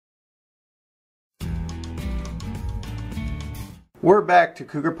We're back to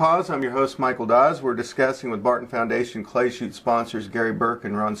Cougar Paws. I'm your host, Michael Dawes. We're discussing with Barton Foundation Clay Shoot sponsors Gary Burke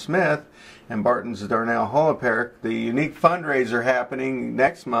and Ron Smith and Barton's Darnell Holoparik the unique fundraiser happening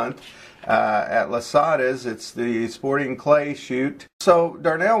next month at Lasada's. It's the Sporting Clay Shoot. So,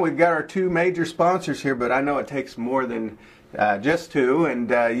 Darnell, we've got our two major sponsors here, but I know it takes more than just two, and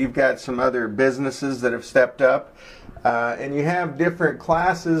you've got some other businesses that have stepped up. And you have different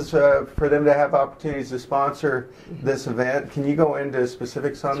classes for them to have opportunities to sponsor this event. Can you go into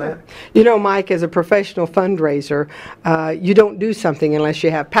specifics on that? You know, Mike, as a professional fundraiser, you don't do something unless you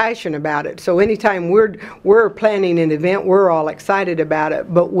have passion about it. So anytime we're planning an event, we're all excited about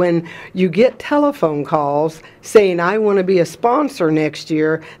it. But when you get telephone calls saying, I want to be a sponsor next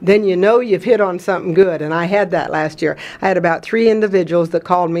year, then you know you've hit on something good. And I had that last year. I had about 3 individuals that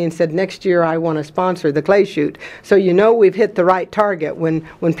called me and said, next year I want to sponsor the Clay Shoot. So you know we've hit the right target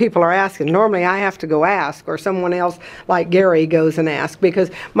when people are asking. Normally I have to go ask, or someone else like Gary goes and asks, because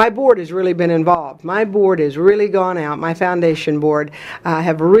my board has really been involved. My board has really gone out, my foundation board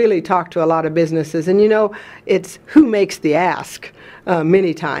have really talked to a lot of businesses, and you know, it's who makes the ask.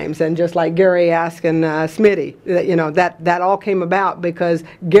 Many times, and just like Gary asking Smitty, you know, that all came about because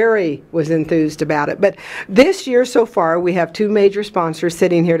Gary was enthused about it. But this year so far, we have 2 major sponsors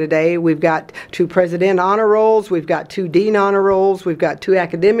sitting here today. We've got 2 President Honor Rolls, we've got 2 Dean Honor Rolls, we've got 2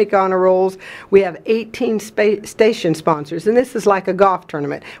 Academic Honor Rolls. We have 18 station sponsors, and this is like a golf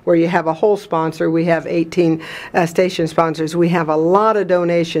tournament where you have a whole sponsor. We have 18 station sponsors. We have a lot of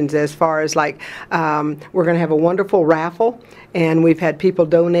donations as far as like we're going to have a wonderful raffle. And we've had people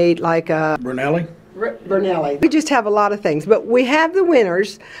donate like Brunelli. We just have a lot of things, but we have the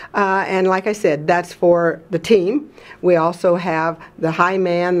winners, and like I said, that's for the team. We also have the high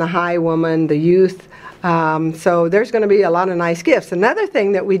man, the high woman, the youth. So there's going to be a lot of nice gifts. Another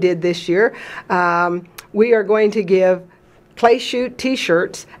thing that we did this year, we are going to give Clay Shoot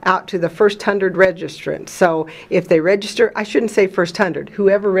t-shirts out to the first 100 registrants. So if they register, I shouldn't say first 100,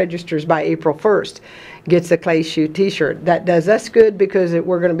 whoever registers by April 1st gets a Clay Shoot t-shirt. That does us good because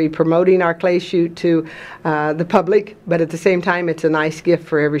we're going to be promoting our Clay Shoot to the public, but at the same time it's a nice gift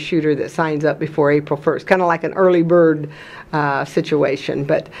for every shooter that signs up before April 1st, kind of like an early bird situation.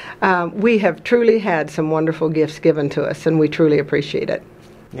 But we have truly had some wonderful gifts given to us, and we truly appreciate it.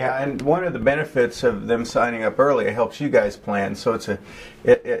 Yeah, and one of the benefits of them signing up early, it helps you guys plan. So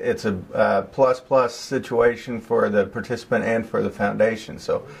it's a plus situation for the participant and for the foundation.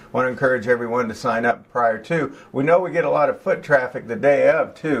 So I want to encourage everyone to sign up prior to. We know we get a lot of foot traffic the day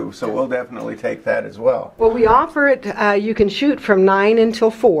of too, so we'll definitely take that as well. Well, we offer it. You can shoot from 9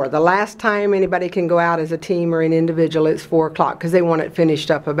 until 4. The last time anybody can go out as a team or an individual, it's 4 o'clock because they want it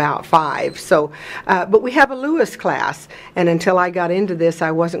finished up about 5. So, but we have a Lewis class, and until I got into this,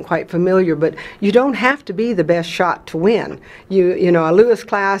 I wasn't quite familiar, but you don't have to be the best shot to win. You know, a Lewis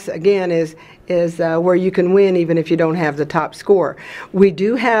class again is where you can win even if you don't have the top score. We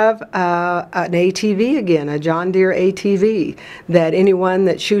do have an ATV again, a John Deere ATV, that anyone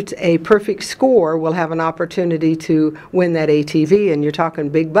that shoots a perfect score will have an opportunity to win that ATV, and you're talking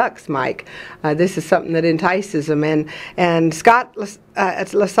big bucks, Mike. This is something that entices them, and Scott at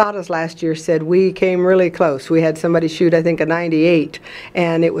Lasada's last year said we came really close. We had somebody shoot, I think, a 98,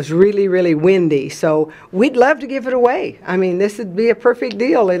 and it was really, really windy, so we'd love to give it away. I mean, this would be a perfect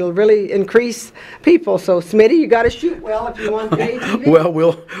deal. It'll really increase people. So, Smitty, you got to shoot well if you want the ATV. Well,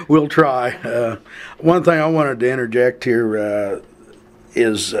 we'll try. One thing I wanted to interject here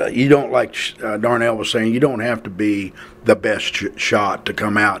is you don't, like Darnell was saying, you don't have to be the best shot to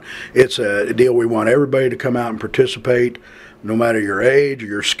come out. It's a deal we want everybody to come out and participate, no matter your age or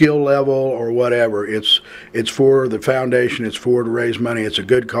your skill level or whatever. It's for the foundation. It's for to raise money. It's a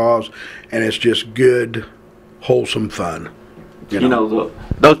good cause, and it's just good, wholesome fun. You know,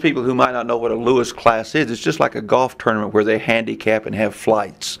 those people who might not know what a Lewis class is, it's just like a golf tournament where they handicap and have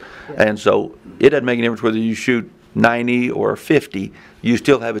flights. Yeah. And so it doesn't make any difference whether you shoot 90 or 50, you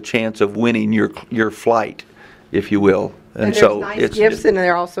still have a chance of winning your flight, if you will. And so nice it's gifts, and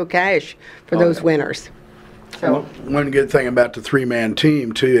they're also cash for those winners. So. One good thing about the 3-man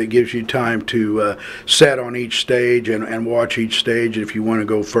team, too, it gives you time to set on each stage and watch each stage. If you want to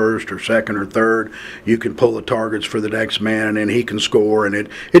go first or second or third, you can pull the targets for the next man, and then he can score. And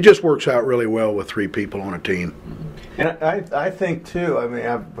it just works out really well with 3 people on a team. And I think, too, I mean,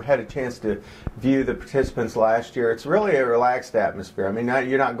 I've had a chance to view the participants last year. It's really a relaxed atmosphere. I mean,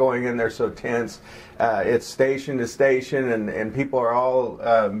 you're not going in there so tense. It's station to station, and people are all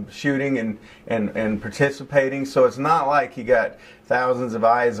shooting and participating. So it's not like you got thousands of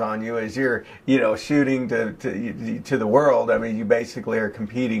eyes on you as you're, shooting to the world. I mean, you basically are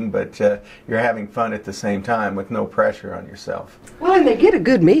competing, but you're having fun at the same time with no pressure on yourself. Well, and they get a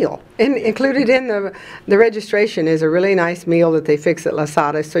good meal. And included in the registration is a really nice meal that they fix at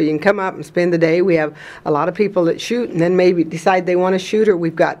Lasada, so you can come up and spend the day. We have a lot of people that shoot and then maybe decide they want to shoot, or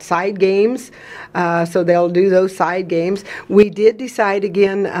we've got side games, so they'll do those side games. We did decide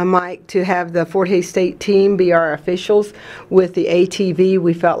again, Mike, to have the Fort Hays State team be our officials with the ATV.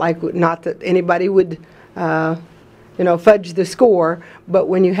 We felt like not that anybody would fudge the score, but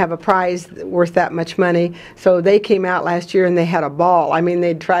when you have a prize worth that much money. So they came out last year and they had a ball. I mean,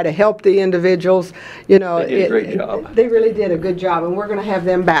 they'd try to help the individuals. They did a great job. They really did a good job, and we're going to have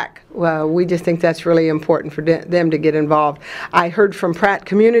them back. We just think that's really important for them to get involved. I heard from Pratt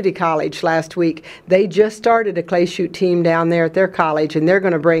Community College last week. They just started a clay shoot team down there at their college, and they're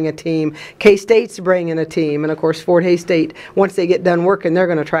going to bring a team. K-State's bringing a team, and of course Fort Hays State, once they get done working, they're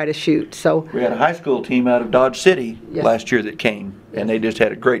going to try to shoot. So we had a high school team out of Dodge City Yes. last year that came, and they just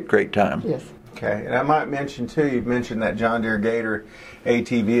had a great time. Yes. Okay, and I might mention too, you've mentioned that John Deere Gator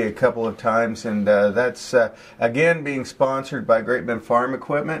ATV a couple of times, and that's again being sponsored by Great Bend Farm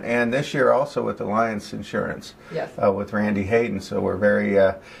Equipment, and this year also with Alliance Insurance. Yes. With Randy Hayden. So we're very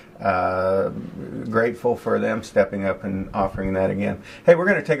grateful for them stepping up and offering that again. Hey, we're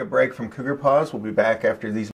going to take a break from Cougar Paws. We'll be back after these